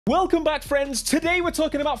Welcome back, friends. Today we're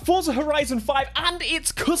talking about Forza Horizon 5 and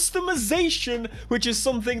its customization, which is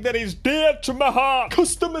something that is dear to my heart.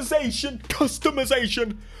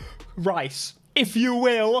 Customization. Rice, if you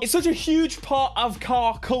will. It's such a huge part of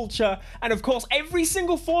car culture, and of course every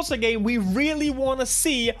single Forza game we really want to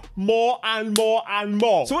see more and more and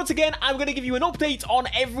more. So once again, I'm going to give you an update on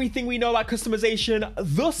everything we know about customization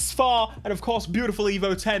thus far, and of course beautiful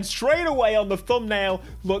Evo 10 straight away on the thumbnail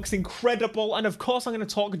looks incredible, and of course I'm going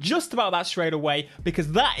to talk just about that straight away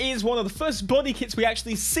because that is one of the first body kits we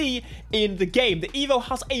actually see in the game. The Evo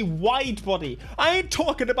has a wide body. I ain't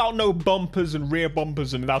talking about no bumpers and rear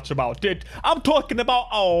bumpers and that's about it. I'm talking about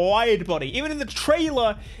a wide body. Even in the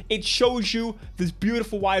trailer, it shows you this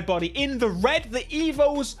beautiful wide body in the red, the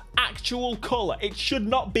Evo's actual color. It should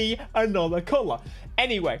not be another color.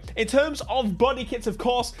 Anyway, in terms of body kits, of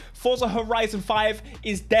course, Forza Horizon 5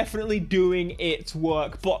 is definitely doing its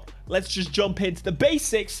work, but let's just jump into the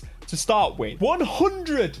basics to start with.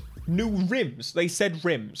 100 new rims. They said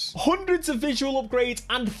rims. Hundreds of visual upgrades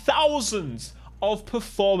and thousands of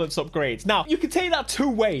performance upgrades. Now, you can take that two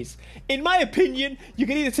ways. In my opinion, you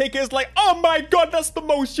can either take it as like, oh my god, that's the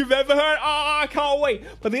most you've ever heard. Oh, I can't wait.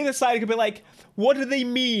 But the other side could be like, what do they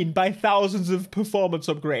mean by thousands of performance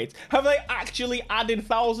upgrades? Have they actually added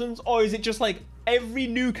thousands, or is it just like every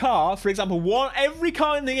new car, for example, every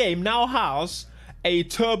car in the game now has a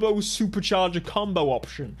turbo supercharger combo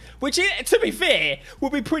option, which, to be fair,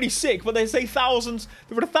 would be pretty sick. But they say thousands.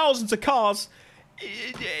 There are thousands of cars.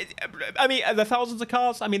 I mean, are there thousands of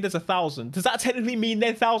cars? I mean, there's 1,000. Does that technically mean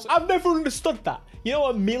they're thousands? I've never understood that. You know,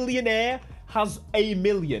 a millionaire has a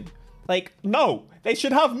million. Like, no, they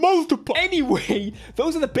should have multiple. Anyway,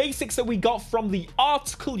 those are the basics that we got from the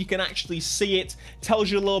article. You can actually see it.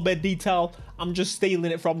 Tells you a little bit of detail. I'm just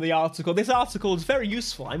stealing it from the article. This article is very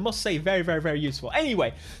useful. I must say, very, very, very useful.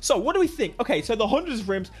 Anyway, so what do we think? Okay, so the hundreds of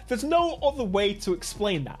rims. There's no other way to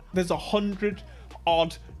explain that. There's 100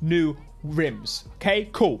 odd new rims. Okay,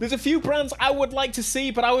 cool. There's a few brands I would like to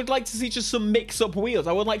see, but I would like to see just some mix-up wheels.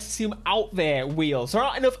 I would like to see some out there wheels. There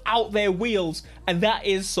aren't enough out there wheels, and that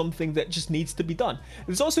is something that just needs to be done.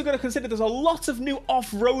 There's also going to consider there's a lot of new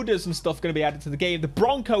off-roaders and stuff going to be added to the game. The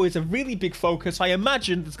Bronco is a really big focus. I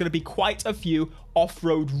imagine there's going to be quite a few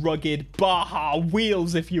off-road rugged Baja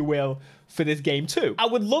wheels, if you will, for this game too. I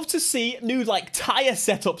would love to see new like tire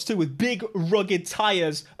setups too, with big rugged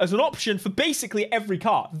tires as an option for basically every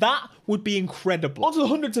car. That would be incredible. On to the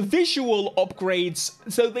hundreds of visual upgrades.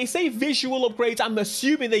 So they say visual upgrades. I'm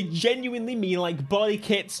assuming they genuinely mean like body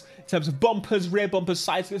kits in terms of bumpers, rear bumpers,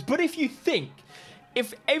 side skirts. But if you think,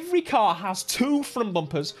 if every car has 2 front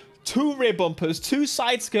bumpers, 2 rear bumpers, 2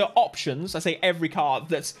 side skirt options, I say every car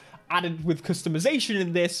that's added with customization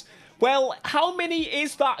in this, well, how many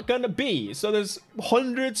is that gonna be? So there's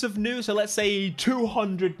hundreds of new, so let's say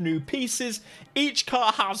 200 new pieces. Each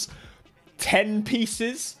car has 10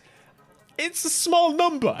 pieces. It's a small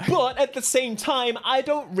number, but at the same time, I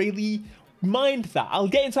don't really mind that. I'll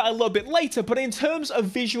get into that a little bit later, but in terms of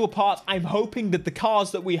visual parts, I'm hoping that the cars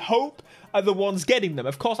that we hope are the ones getting them.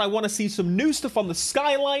 Of course, I want to see some new stuff on the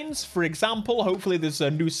skylines, for example. Hopefully there's a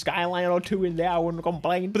new skyline or 2 in there. I wouldn't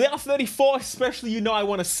complain. But the R34 especially, you know, I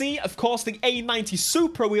want to see. Of course, the A90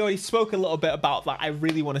 Supra, we already spoke a little bit about that. I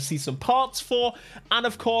really want to see some parts for. And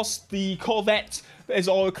of course, the Corvette is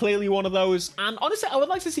all clearly one of those. And honestly, I would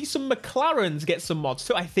like to see some McLarens get some mods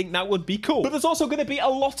too. I think that would be cool. But there's also going to be a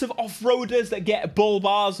lot of off-roaders that get bull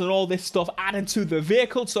bars and all this stuff added to the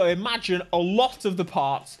vehicle. So imagine a lot of the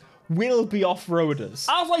parts will be off-roaders.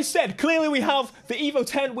 As I said, clearly we have the Evo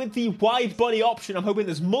 10 with the wide body option. I'm hoping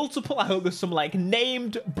there's multiple. I hope there's some like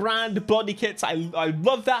named brand body kits. I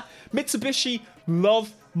love that. Mitsubishi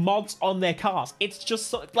love mods on their cars. It's just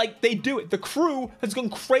so, like, they do it. The crew has gone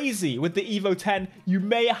crazy with the Evo 10. You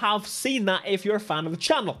may have seen that if you're a fan of the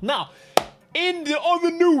channel. Now, in the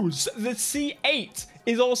other news, the C8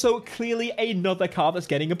 is also clearly another car that's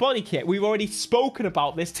getting a body kit. We've already spoken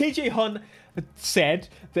about this. TJ Hunt said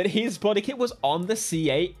that his body kit was on the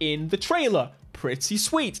C8 in the trailer. Pretty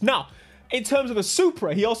sweet. Now, in terms of the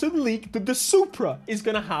Supra, he also leaked that the Supra is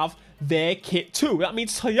going to have their kit too. That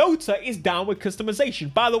means Toyota is down with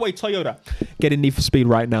customization. By the way, Toyota, get in Need for Speed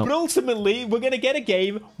right now. But ultimately, we're going to get a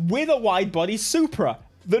game with a wide body Supra,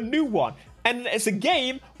 the new one. And it's a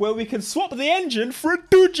game where we can swap the engine for a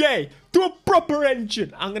Doogie to a proper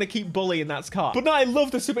engine. I'm going to keep bullying that car. But no, I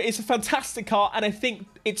love the Super. It's a fantastic car, and I think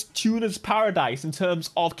it's tuner's paradise in terms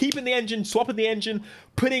of keeping the engine, swapping the engine,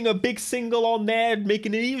 putting a big single on there,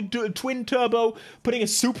 making it even twin turbo, putting a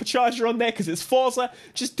supercharger on there because it's Forza,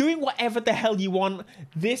 just doing whatever the hell you want.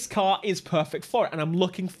 This car is perfect for it, and I'm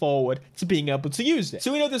looking forward to being able to use it.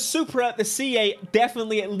 So we know the Supra, the C8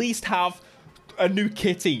 definitely at least have a new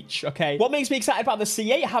kit each, okay? What makes me excited about the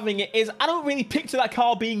C8 having it is I don't really picture that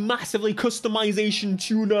car being massively customization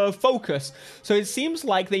tuner focus. So it seems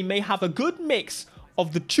like they may have a good mix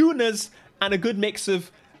of the tuners and a good mix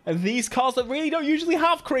of these cars that really don't usually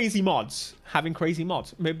have crazy mods. Having crazy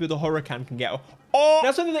mods. Maybe the Huracan can get... Or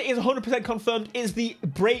now something that is 100% confirmed is the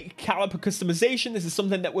brake caliper customization. This is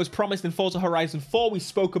something that was promised in Forza Horizon 4. We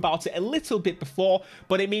spoke about it a little bit before,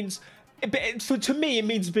 but it means... to me, it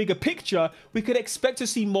means bigger picture. We could expect to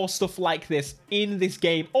see more stuff like this in this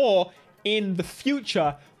game or in the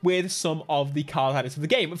future with some of the cars added to the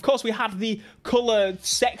game. Of course, we had the color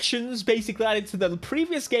sections basically added to the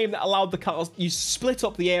previous game that allowed the cars, you split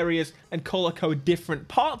up the areas and color code different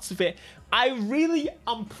parts of it. I really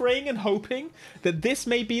am praying and hoping that this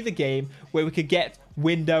may be the game where we could get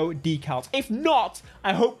window decals. If not,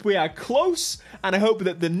 I hope we are close, and I hope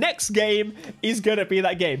that the next game is going to be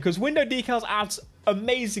that game, because window decals adds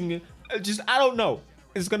amazing, I don't know.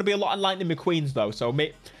 There's going to be a lot of Lightning McQueens though, so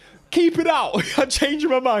keep it out. I'm changing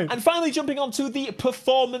my mind. And finally, jumping on to the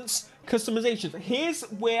performance customizations. Here's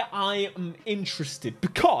where I am interested,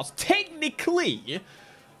 because technically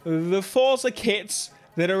the Forza kits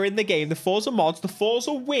that are in the game, the Forza mods, the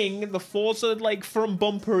Forza wing, the Forza like front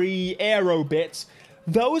bumpery aero bits,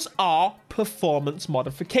 those are performance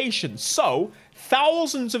modifications. So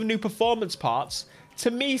thousands of new performance parts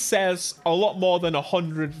to me says a lot more than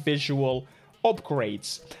 100 visual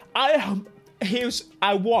upgrades.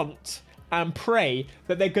 I want and pray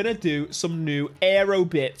that they're gonna do some new aero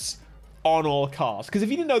bits on all cars, because if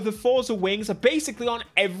you didn't know, the Forza wings are basically on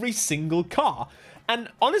every single car. And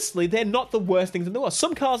honestly, they're not the worst things in the world.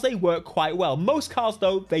 Some cars, they work quite well. Most cars,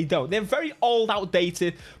 though, they don't. They're very old,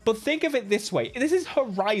 outdated. But think of it this way. This is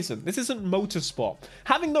Horizon. This isn't motorsport.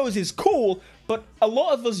 Having those is cool, but a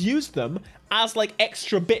lot of us use them as like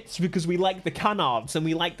extra bits because we like the canards and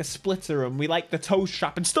we like the splitter and we like the toe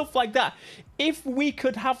strap and stuff like that. If we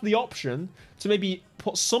could have the option to maybe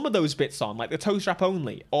put some of those bits on, like the toe strap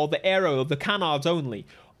only, or the aero, or the canards only,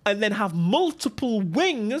 and then have multiple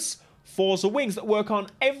wings, Forza wings that work on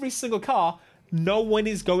every single car, no one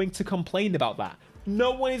is going to complain about that.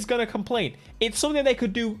 No one is going to complain. It's something they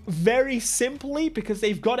could do very simply because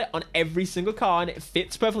they've got it on every single car and it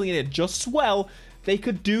fits perfectly and it adjusts well. They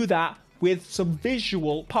could do that with some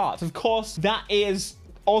visual parts. Of course, that is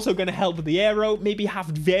also going to help with the aero. Maybe have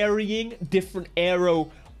varying different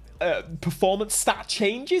aero performance stat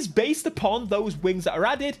changes based upon those wings that are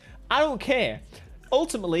added. I don't care.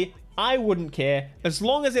 Ultimately, I wouldn't care. As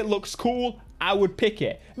long as it looks cool, I would pick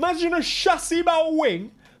it. Imagine a chassis mount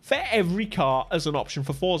wing for every car as an option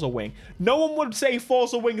for Forza wing. No one would say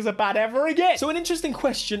Forza wings are bad ever again. So an interesting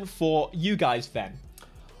question for you guys then.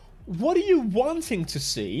 What are you wanting to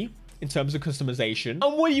see in terms of customization?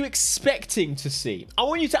 And what are you expecting to see? I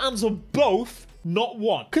want you to answer both, not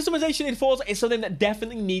one. Customization in Forza is something that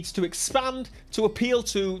definitely needs to expand to appeal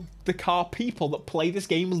to the car people that play this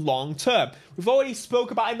game long term. We've already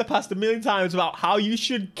spoke about in the past a million times about how you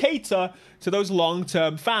should cater to those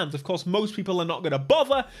long-term fans. Of course, most people are not going to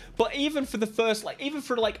bother, but even for the first, even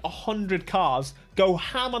for 100 cars, go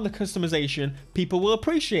ham on the customization, people will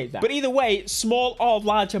appreciate that. But either way, small or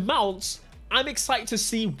large amounts, I'm excited to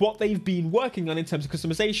see what they've been working on in terms of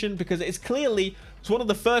customization, because it's clearly one of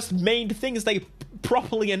the first main things they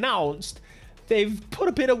properly announced. They've put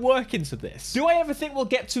a bit of work into this. Do I ever think we'll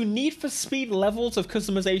get to Need for Speed levels of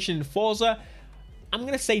customization in Forza? I'm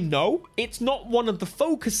going to say no. It's not one of the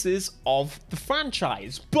focuses of the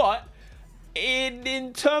franchise, but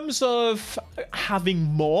in terms of having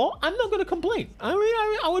more, I'm not going to complain.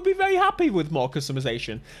 I would be very happy with more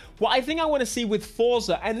customization. What I think I want to see with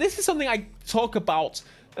Forza, and this is something I talk about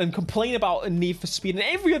and complain about in Need for Speed and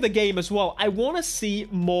every other game as well, I want to see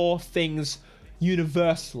more things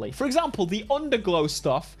universally. For example, the underglow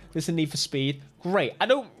stuff that's in Need for Speed, great. I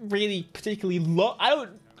don't really particularly I don't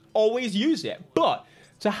always use it, but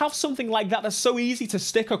to have something like that that's so easy to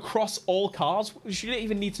stick across all cars, which you don't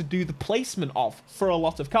even need to do the placement of for a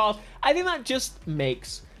lot of cars, I think that just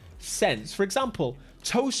makes sense. For example,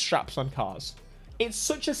 toe straps on cars. It's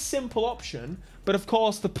such a simple option, but of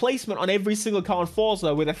course the placement on every single car in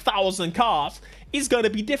Forza with 1,000 cars is going to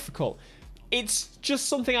be difficult. It's just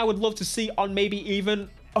something I would love to see on maybe even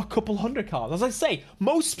a couple hundred cars. As I say,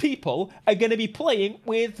 most people are going to be playing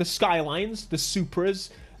with the Skylines, the Supras,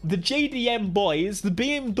 the JDM boys, the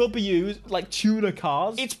BMWs, like tuner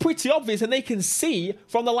cars. It's pretty obvious, and they can see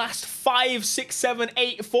from the last 5, 6, 7,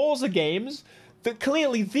 8 Forza games that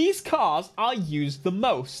clearly these cars are used the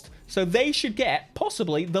most. So they should get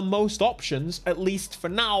possibly the most options, at least for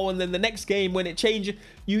now, and then the next game when it changes,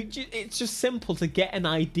 it's just simple to get an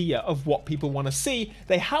idea of what people want to see.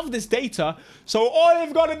 They have this data, so all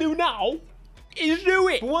they've got to do now is do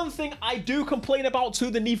it. But one thing I do complain about to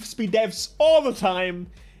the Need for Speed devs all the time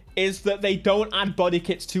is that they don't add body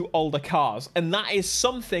kits to older cars. And that is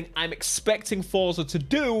something I'm expecting Forza to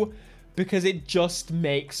do because it just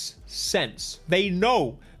makes sense. They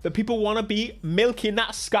know that people want to be milking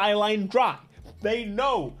that Skyline dry. They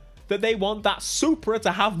know that they want that Supra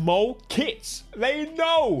to have more kits. They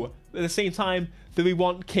know at the same time that we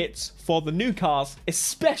want kits for the new cars,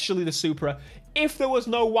 especially the Supra. If there was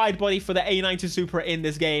no wide body for the A90 Supra in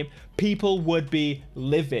this game, people would be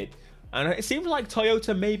livid. And it seems like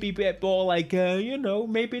Toyota may be a bit more like, you know,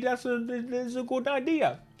 maybe that's a good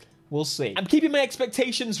idea. We'll see. I'm keeping my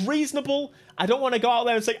expectations reasonable. I don't want to go out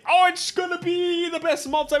there and say, oh, it's going to be the best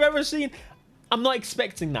mods I've ever seen. I'm not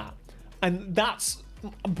expecting that. And that's,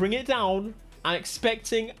 bring it down. I'm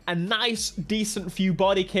expecting a nice, decent few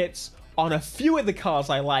body kits on a few of the cars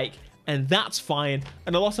I like. And that's fine.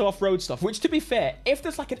 And a lot of off-road stuff, which to be fair, if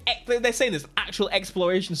there's like they're saying there's actual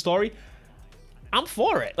exploration story, I'm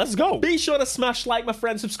for it. Let's go. Be sure to smash like, my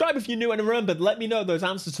friend. Subscribe if you're new. And remember, let me know those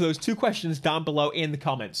answers to those 2 questions down below in the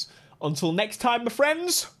comments. Until next time, my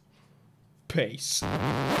friends. Peace.